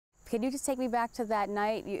Can you just take me back to that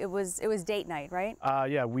night? It was date night, right?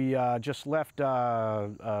 Yeah, we just left, you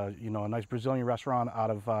know, a nice Brazilian restaurant out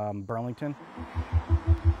of Burlington.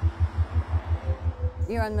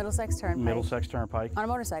 You're on Middlesex Turnpike. Middlesex Turnpike. On a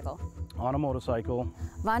motorcycle. On a motorcycle.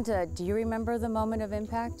 Vanta, do you remember the moment of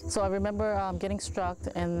impact? So I remember getting struck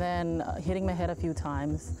and then hitting my head a few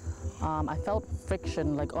times. I felt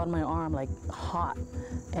friction like on my arm, like hot.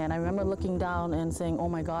 And I remember looking down and saying, oh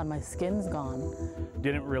my God, my skin's gone.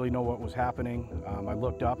 Didn't really know what was happening. I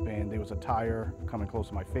looked up and there was a tire coming close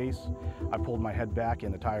to my face. I pulled my head back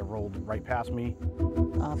and the tire rolled right past me.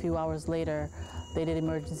 A few hours later, they did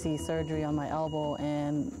emergency surgery on my elbow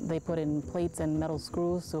and they put in plates and metal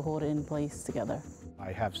screws to hold it in place together.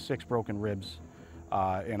 I have 6 broken ribs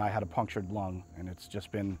and I had a punctured lung, and it's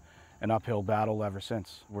just been an uphill battle ever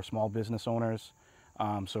since. We're small business owners,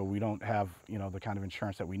 so we don't have, you know, the kind of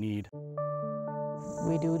insurance that we need.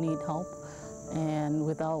 We do need help, and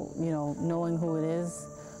without, you know, knowing who it is,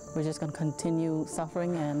 we're just going to continue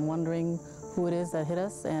suffering and wondering who it is that hit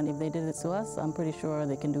us, and if they did it to us, I'm pretty sure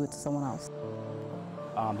they can do it to someone else.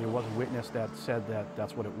 There was a witness that said that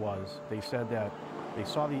that's what it was. They said that they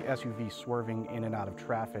saw the SUV swerving in and out of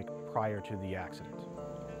traffic prior to the accident.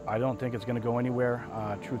 I don't think it's going to go anywhere,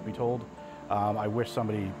 truth be told. I wish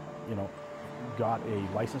somebody, you know, got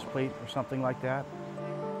a license plate or something like that.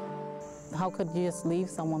 How could you just leave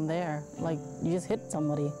someone there? Like, you just hit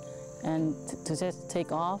somebody, and to just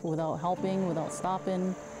take off without helping, without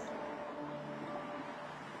stopping,